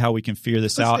and see how we can figure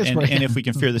this out. And if we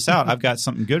can figure this out, I've got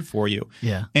something good for you.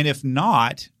 Yeah. And if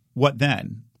not, what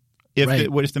then?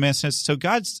 What if the man says, so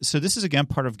this is again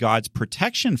part of God's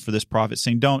protection for this prophet,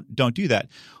 saying don't do that.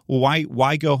 Well,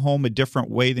 why go home a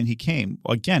different way than he came?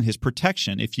 Again, his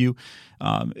protection. If you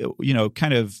kind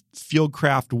of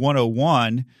Fieldcraft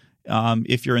 101,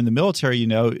 if you're in the military,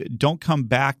 don't come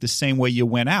back the same way you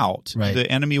went out. Right.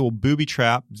 The enemy will booby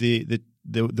trap the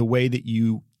way that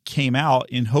you came out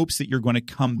in hopes that you're going to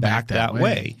come back that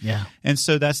way. Yeah. And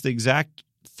so that's the exact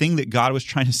thing that God was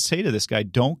trying to say to this guy.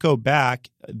 Don't go back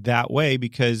that way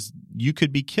because you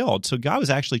could be killed. So God was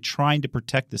actually trying to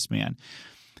protect this man.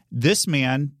 This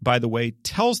man, by the way,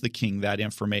 tells the king that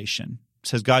information.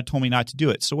 Says, God told me not to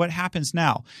do it. So what happens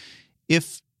now?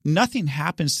 If nothing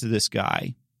happens to this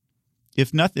guy,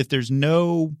 if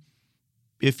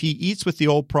he eats with the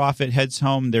old prophet, heads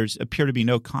home, there's appear to be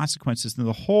no consequences, then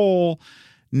the whole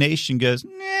nation goes,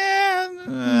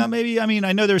 maybe,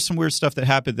 I know there's some weird stuff that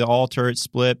happened at the altar, it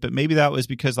split, but maybe that was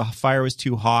because the fire was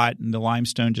too hot and the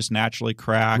limestone just naturally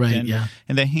cracked. Right,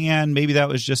 and the hand, maybe that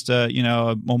was just a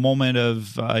moment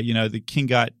of, the king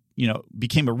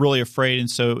became really afraid, and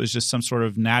so it was just some sort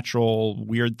of natural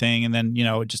weird thing, and then,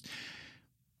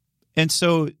 And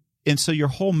so your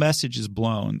whole message is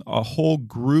blown. A whole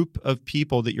group of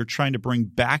people that you're trying to bring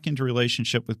back into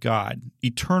relationship with God,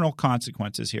 eternal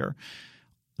consequences here.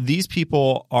 These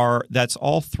people that's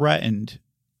all threatened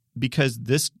because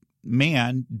this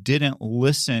man didn't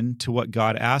listen to what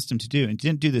God asked him to do and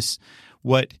didn't do this.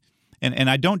 And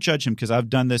I don't judge him because I've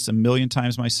done this a million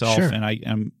times myself. Sure. And I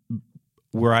am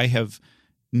where I have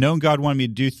known God wanted me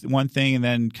to do one thing, and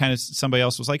then kind of somebody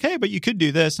else was like, hey, but you could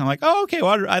do this. And I'm like, oh, okay,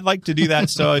 well, I'd like to do that.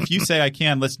 So if you say I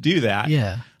can, let's do that.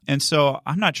 Yeah. And so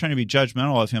I'm not trying to be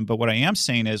judgmental of him, but what I am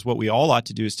saying is what we all ought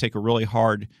to do is take a really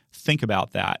hard think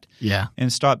about that. Yeah.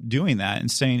 And stop doing that and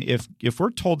saying if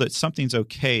we're told that something's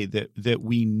okay that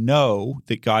we know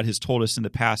that God has told us in the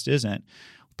past isn't,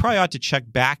 we probably ought to check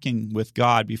back in with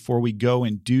God before we go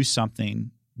and do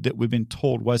something that we've been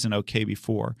told wasn't okay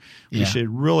before. We should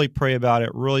really pray about it,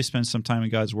 really spend some time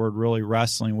in God's Word, really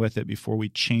wrestling with it before we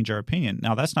change our opinion.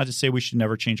 Now, that's not to say we should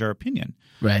never change our opinion.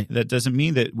 Right. That doesn't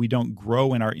mean that we don't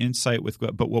grow in our insight with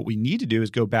God, but what we need to do is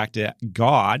go back to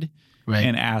God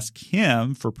and ask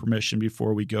Him for permission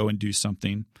before we go and do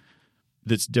something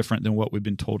that's different than what we've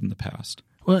been told in the past.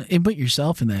 Well, and put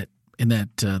yourself in that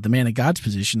the man of God's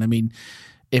position. I mean,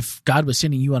 if God was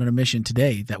sending you on a mission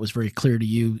today that was very clear to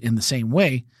you in the same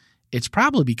way, it's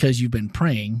probably because you've been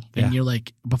praying and you're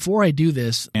like, before I do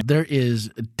this, there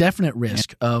is a definite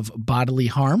risk of bodily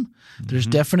harm. There's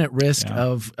definite risk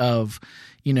of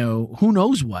who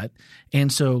knows what.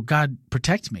 And so God,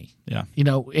 protect me. Yeah.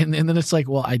 And then it's like,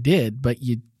 well, I did, but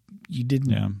you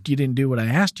didn't do what I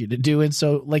asked you to do. And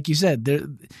so, like you said,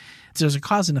 there's a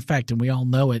cause and effect, and we all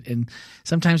know it. And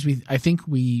sometimes I think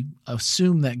we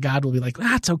assume that God will be like,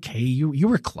 "That's okay. You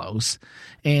were close,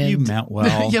 and you meant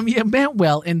well. you meant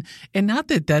well." And not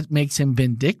that makes him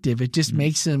vindictive. It just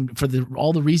makes him for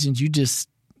all the reasons you just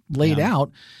laid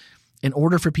out. In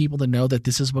order for people to know that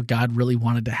this is what God really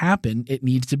wanted to happen, it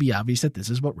needs to be obvious that this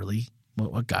is what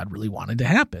God really wanted to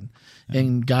happen. Yeah.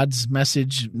 And God's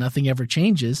message, nothing ever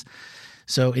changes.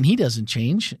 So, and He doesn't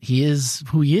change. He is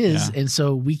who He is. Yeah. And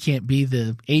so we can't be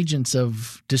the agents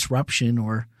of disruption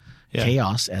or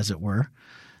chaos, as it were.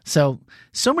 So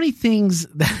many things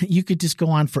that you could just go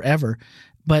on forever.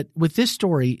 But with this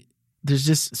story, there's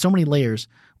just so many layers.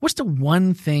 what's the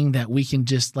one thing that we can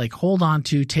just like hold on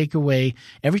to, take away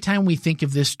every time we think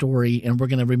of this story? And we're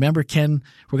going to remember Ken.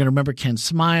 We're going to remember Ken's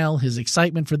smile, his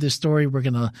excitement for this story. We're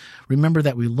going to remember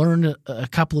that we learned a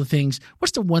couple of things.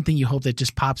 What's the one thing you hope that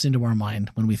just pops into our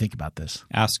mind when we think about this?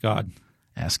 Ask God.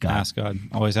 Ask God. Ask God.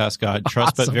 Always ask God.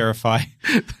 Trust Awesome. but verify.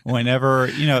 Whenever,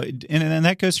 and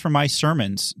that goes for my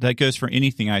sermons. That goes for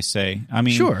anything I say. I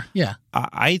mean, Sure. Yeah.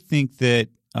 I think that,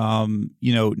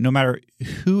 no matter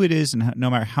who it is and no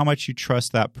matter how much you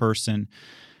trust that person,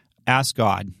 ask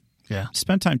God. Yeah.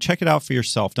 Spend time, check it out for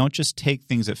yourself. Don't just take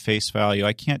things at face value.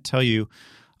 I can't tell you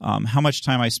how much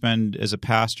time I spend as a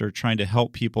pastor trying to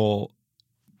help people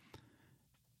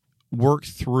work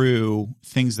through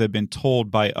things that have been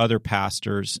told by other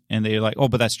pastors, and they're like, oh,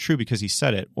 but that's true because he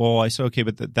said it. Well, I said, okay,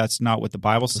 but that's not what the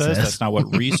Bible says. That's not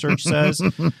what research says.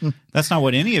 That's not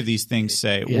what any of these things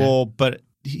say. Yeah. Well, but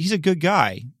he's a good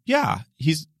guy. Yeah,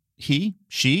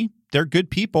 she, they're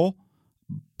good people,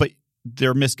 but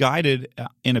they're misguided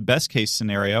in a best case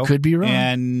scenario. Could be wrong.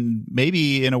 And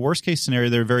maybe in a worst case scenario,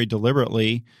 they're very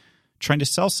deliberately trying to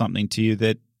sell something to you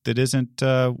that isn't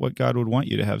what God would want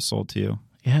you to have sold to you.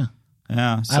 Yeah.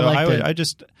 Yeah, so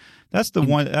that's the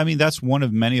one. I mean, that's one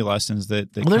of many lessons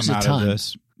that come out of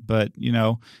this. But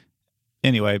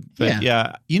anyway. But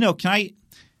yeah, can I?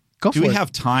 Do we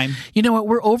have time? You know what?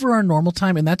 We're over our normal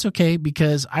time, and that's okay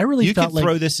because I really you felt can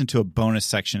throw this into a bonus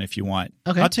section if you want.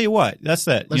 Okay, I'll tell you what. That's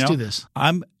it. Let's do this.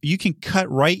 You can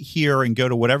cut right here and go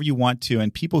to whatever you want to,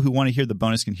 and people who want to hear the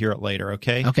bonus can hear it later.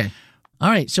 Okay. Okay. All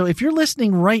right. So if you're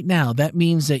listening right now, that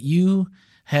means that you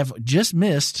have just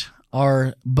missed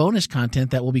our bonus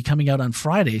content that will be coming out on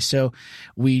Friday. So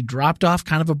we dropped off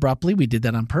kind of abruptly. We did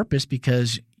that on purpose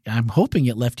because I'm hoping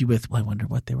it left you with, well, I wonder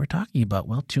what they were talking about.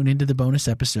 Well, tune into the bonus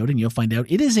episode and you'll find out.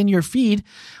 It is in your feed,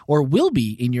 or will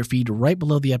be in your feed right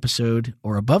below the episode,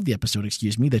 or above the episode,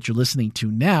 that you're listening to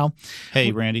now.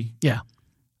 Hey, Randy. Yeah.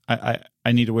 I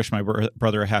need to wish my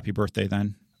brother a happy birthday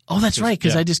then. Oh, that's right,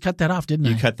 because I just cut that off, didn't I?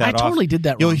 You cut that off. I totally did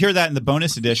that wrong. You'll hear that in the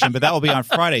bonus edition, but that will be on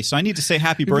Friday. So I need to say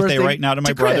happy birthday right now to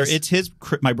my brother. Chris. It's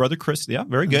my brother Chris. Yeah,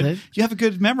 very good. You have a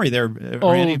good memory there,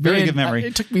 Randy. Very good memory.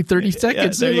 It took me 30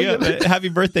 seconds. Yeah, there you go. Happy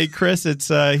birthday, Chris. It's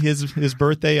his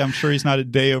birthday. I'm sure he's not a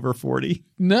day over 40.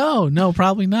 No,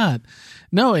 probably not.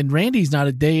 No, and Randy's not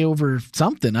a day over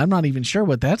something. I'm not even sure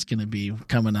what that's going to be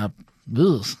coming up.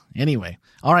 Ugh. Anyway.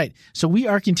 All right. So we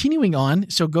are continuing on.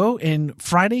 So go and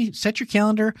Friday, set your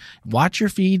calendar, watch your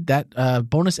feed. That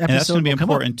bonus episode. And that's going to be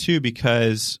important too,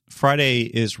 because Friday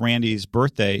is Randy's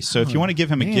birthday. So if you want to give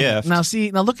him a gift. Now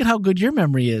look at how good your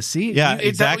memory is. See? Yeah,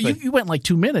 exactly. You went like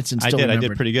 2 minutes and still remembered. I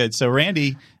did pretty good. So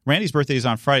Randy's birthday is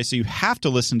on Friday. So you have to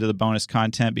listen to the bonus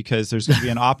content because there's going to be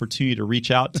an opportunity to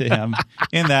reach out to him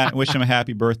in that, wish him a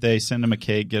happy birthday, send him a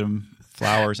cake, get him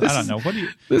flowers. I don't know. What do you?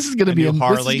 This is going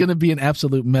to be an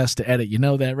absolute mess to edit. You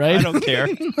know that, right? I don't care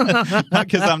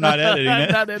because I'm not editing it.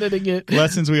 I'm not editing it.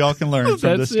 Lessons we all can learn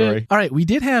from this story. All right, we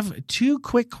did have 2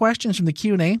 quick questions from the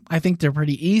Q&A. I think they're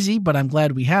pretty easy, but I'm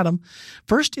glad we had them.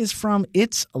 First is from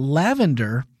It's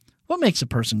Lavender. What makes a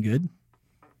person good?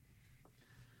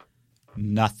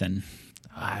 Nothing.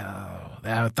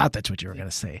 I thought that's what you were going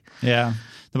to say. Yeah.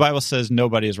 The Bible says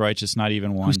nobody is righteous, not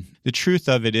even one. The truth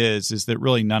of it is that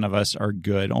really none of us are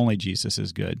good. Only Jesus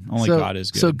is good. Only God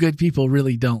is good. So good people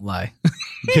really don't lie.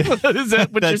 Is that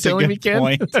what you're telling me, Ken?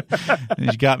 That's a good point.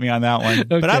 You got me on that one.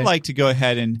 Okay. But I'd like to go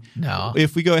ahead and,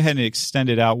 if we go ahead and extend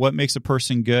it out, what makes a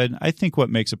person good? I think what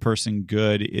makes a person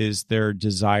good is their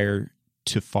desire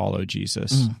to follow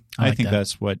Jesus. I think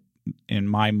that's what, in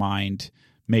my mind,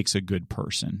 makes a good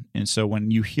person. And so when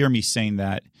you hear me saying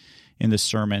that in the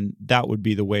sermon, that would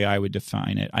be the way I would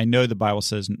define it. I know the Bible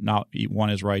says not one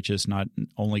is righteous, not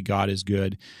only God is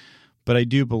good, but I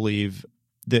do believe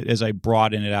that as I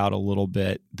broaden it out a little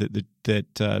bit,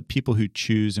 that people who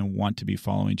choose and want to be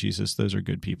following Jesus, those are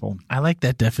good people. I like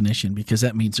that definition because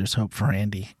that means there's hope for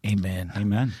Andy. Amen.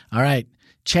 Amen. All right.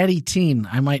 Chatty teen.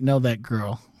 I might know that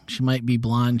girl. She might be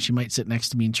blonde. She might sit next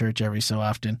to me in church every so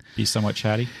often. Be somewhat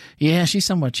chatty? Yeah, she's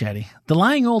somewhat chatty. The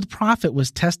lying old prophet was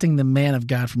testing the man of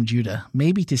God from Judah,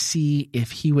 maybe to see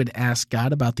if he would ask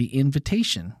God about the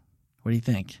invitation. What do you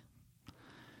think?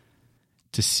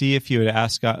 To see if you would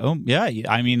ask God. Oh, yeah.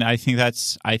 I mean, I think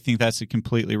that's a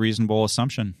completely reasonable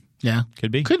assumption. Yeah.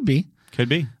 Could be. Could be. Could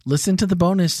be. Listen to the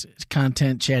bonus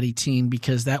content, Chatty Teen,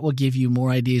 because that will give you more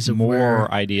ideas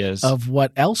of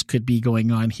what else could be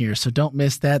going on here. So don't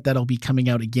miss that. That'll be coming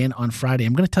out again on Friday.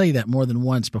 I'm going to tell you that more than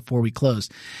once before we close.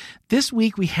 This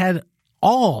week we had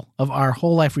all of our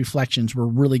whole life reflections were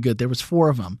really good. There was 4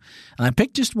 of them. And I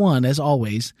picked just one, as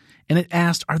always, and it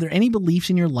asked, are there any beliefs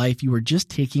in your life you are just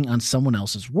taking on someone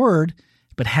else's word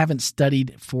but haven't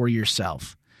studied for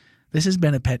yourself? This has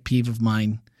been a pet peeve of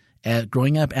mine.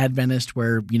 Growing up Adventist,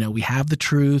 where we have the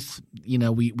truth,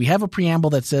 we have a preamble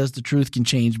that says the truth can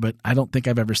change, but I don't think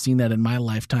I've ever seen that in my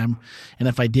lifetime. And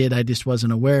if I did, I just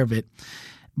wasn't aware of it.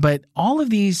 But all of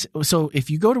these, so if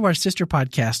you go to our sister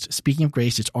podcast, Speaking of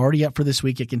Grace, it's already up for this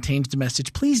week. It contains the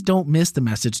message. Please don't miss the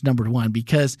message, number one,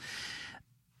 because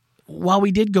while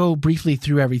we did go briefly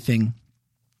through everything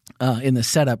in the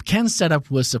setup, Ken's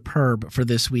setup was superb for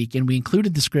this week, and we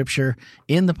included the scripture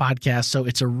in the podcast. So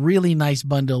it's a really nice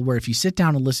bundle where if you sit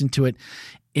down and listen to it,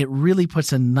 it really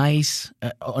puts a nice,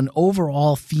 an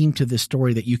overall theme to this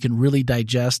story that you can really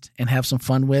digest and have some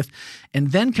fun with,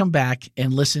 and then come back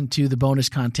and listen to the bonus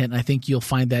content. And I think you'll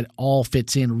find that all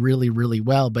fits in really, really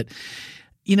well. But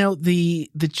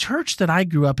the church that I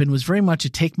grew up in was very much a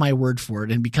take my word for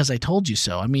it, and because I told you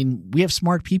so. I mean, we have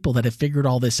smart people that have figured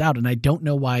all this out, and I don't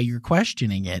know why you're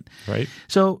questioning it. Right.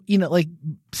 So, like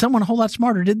someone a whole lot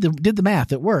smarter did the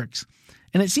math. It works.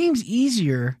 And it seems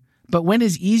easier, but when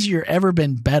has easier ever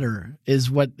been better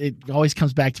is what it always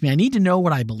comes back to me. I need to know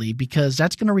what I believe, because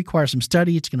that's going to require some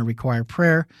study. It's going to require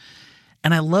prayer.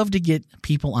 And I love to get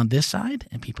people on this side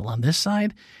and people on this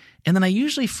side. And then I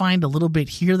usually find a little bit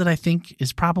here that I think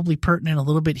is probably pertinent, a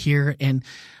little bit here. And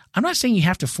I'm not saying you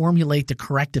have to formulate the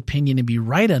correct opinion and be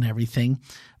right on everything,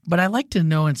 but I like to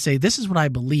know and say, this is what I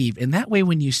believe. And that way,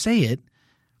 when you say it,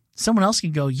 someone else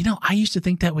can go, I used to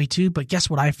think that way too, but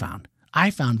guess what I found? I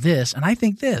found this, and I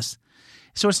think this.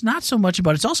 So it's not so much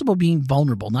about, it's also about being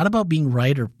vulnerable, not about being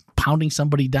right or pounding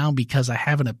somebody down because I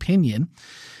have an opinion.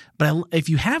 But if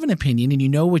you have an opinion and you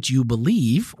know what you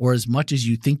believe, or as much as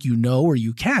you think you know or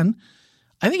you can,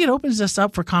 I think it opens us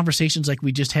up for conversations like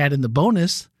we just had in the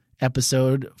bonus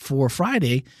episode for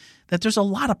Friday, that there's a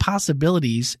lot of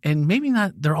possibilities, and maybe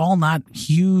they're all not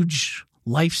huge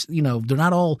life, they're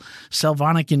not all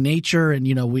salvonic in nature, and,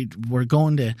 we're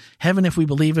going to heaven if we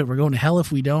believe it, we're going to hell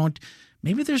if we don't.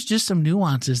 Maybe there's just some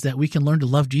nuances that we can learn to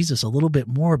love Jesus a little bit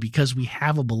more because we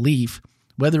have a belief.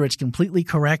 Whether it's completely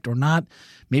correct or not,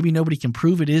 maybe nobody can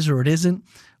prove it is or it isn't.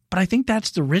 But I think that's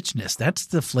the richness. That's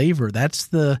the flavor. That's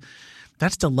the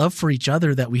love for each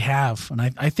other that we have. And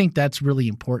I think that's really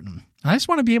important. And I just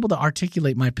want to be able to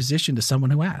articulate my position to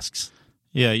someone who asks.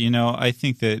 Yeah, I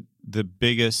think that the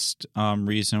biggest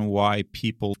reason why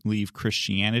people leave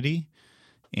Christianity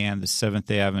and the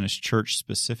Seventh-day Adventist Church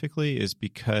specifically is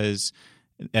because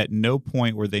at no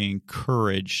point were they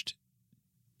encouraged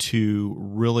to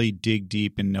really dig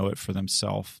deep and know it for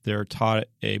themselves. They're taught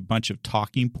a bunch of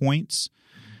talking points,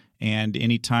 and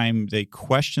anytime they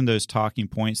question those talking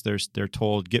points, they're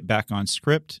told, get back on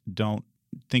script, don't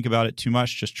think about it too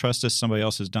much, just trust us, somebody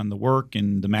else has done the work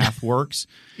and the math works.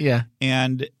 Yeah.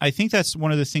 And I think that's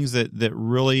one of the things that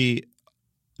really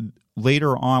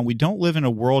later on, we don't live in a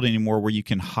world anymore where you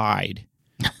can hide,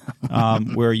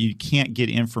 where you can't get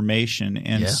information.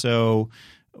 And so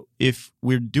if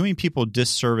we're doing people a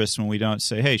disservice when we don't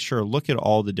say, hey, sure, look at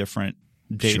all the different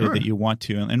data that you want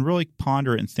to, and really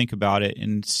ponder it and think about it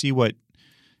and see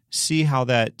how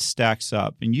that stacks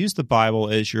up, and use the Bible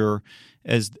as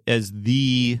as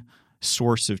the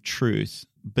source of truth.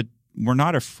 But we're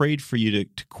not afraid for you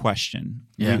to question.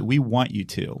 Yeah. We want you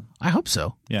to. I hope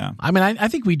so. Yeah. I mean, I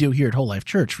think we do here at Whole Life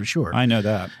Church for sure. I know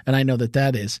that. And I know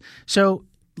that is. So,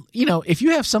 if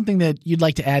you have something that you'd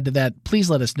like to add to that, please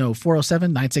let us know.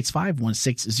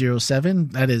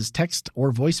 407-965-1607. That is text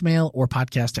or voicemail or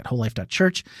podcast at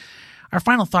wholelife.church. Our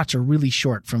final thoughts are really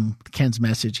short from Ken's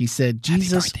message. He said,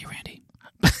 Jesus. Happy birthday, Randy.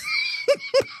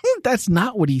 That's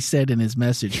not what he said in his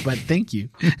message, but thank you.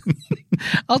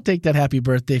 I'll take that happy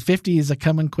birthday. 50 is a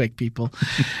coming quick, people.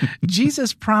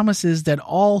 Jesus promises that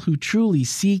all who truly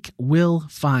seek will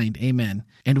find. Amen.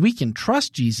 And we can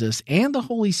trust Jesus and the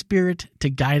Holy Spirit to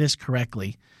guide us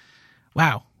correctly.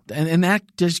 Wow. And that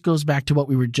just goes back to what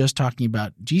we were just talking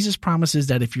about. Jesus promises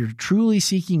that if you're truly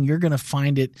seeking, you're going to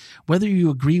find it, whether you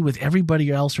agree with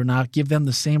everybody else or not. Give them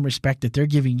the same respect that they're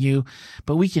giving you.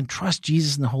 But we can trust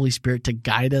Jesus and the Holy Spirit to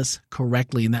guide us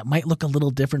correctly. And that might look a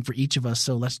little different for each of us.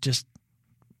 So let's just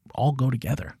all go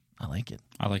together. I like it.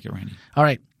 I like it, Randy. All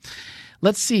right.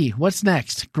 Let's see. What's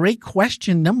next? Great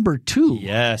question number 2.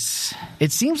 Yes.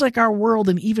 It seems like our world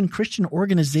and even Christian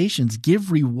organizations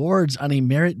give rewards on a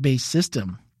merit-based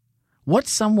system. What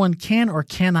someone can or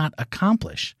cannot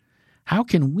accomplish. How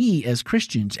can we as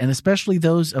Christians, and especially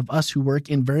those of us who work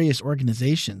in various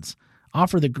organizations,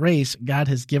 offer the grace God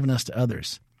has given us to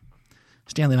others?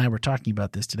 Stanley and I were talking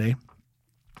about this today.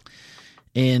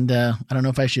 And I don't know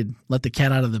if I should let the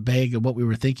cat out of the bag of what we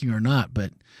were thinking or not,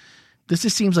 but this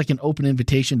just seems like an open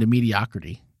invitation to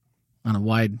mediocrity on a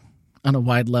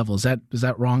wide level. Is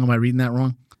that wrong? Am I reading that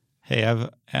wrong? Hey,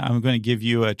 I'm going to give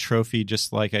you a trophy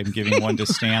just like I'm giving one to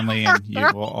Stanley, and you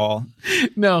will all.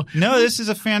 No, this is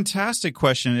a fantastic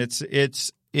question.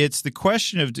 It's the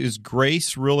question of, does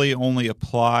grace really only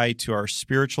apply to our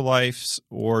spiritual lives,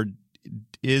 or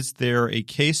is there a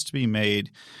case to be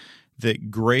made that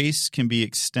grace can be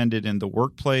extended in the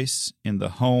workplace, in the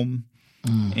home,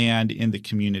 and in the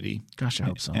community? Gosh, I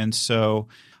hope so. And so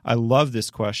I love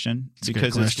this question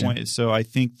because so I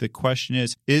think the question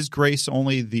is grace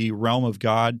only the realm of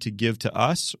God to give to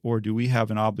us, or do we have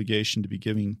an obligation to be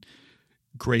giving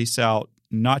grace out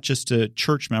not just to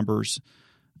church members,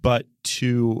 but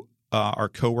to our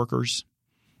coworkers,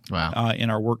 in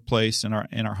our workplace, in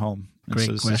our home? And great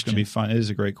so this question. is going to be fun. It is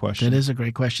a great question. That is a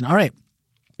great question. All right.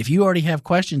 If you already have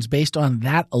questions based on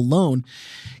that alone,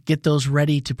 get those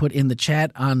ready to put in the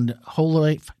chat on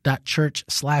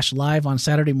wholelife.church/live on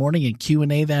Saturday morning and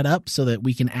Q&A that up so that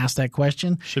we can ask that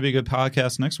question. Should be a good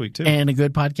podcast next week, too. And a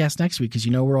good podcast next week, because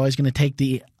we're always going to take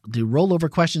the rollover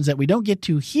questions that we don't get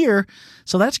to here.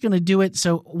 So that's going to do it.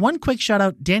 So one quick shout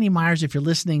out, Danny Myers, if you're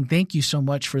listening, thank you so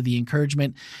much for the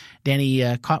encouragement. Danny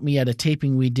caught me at a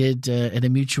taping we did at a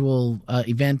mutual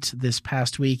event this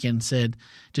past week and said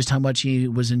just how much he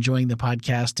was enjoying the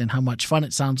podcast and how much fun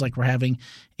it sounds like we're having,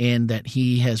 and that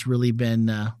he has really been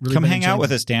Come hang out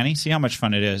with us, Danny. See how much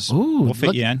fun it is. Ooh, we'll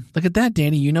fit you in. Look at that,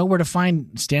 Danny. You know where to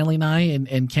find Stanley and I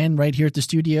and Ken right here at the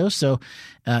studio. So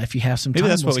if you have some time, maybe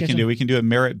that's what we can do. We can do a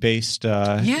merit-based.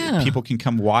 People can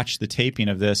come watch the taping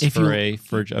of this for a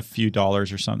few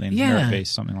dollars or something. Yeah.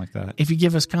 Merit-based, something like that. If you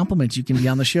give us compliments, you can be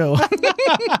on the show.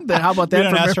 How about that? We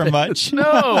don't ask for much. No,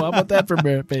 how about that for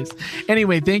merit-based?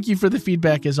 Anyway, thank you for the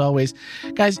feedback as always.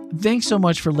 Guys, thanks so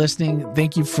much for listening.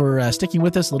 Thank you for sticking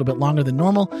with us a little bit longer than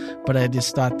normal, but I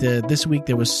just thought this week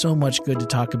there was so much good to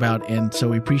talk about, and so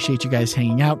we appreciate you guys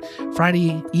hanging out.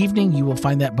 Friday evening, you will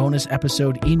find that bonus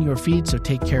episode in your feed, so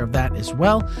take care of that as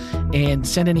well, and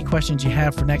send any questions you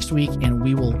have for next week, and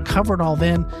we will cover it all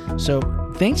then. So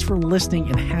thanks for listening,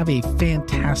 and have a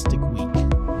fantastic week.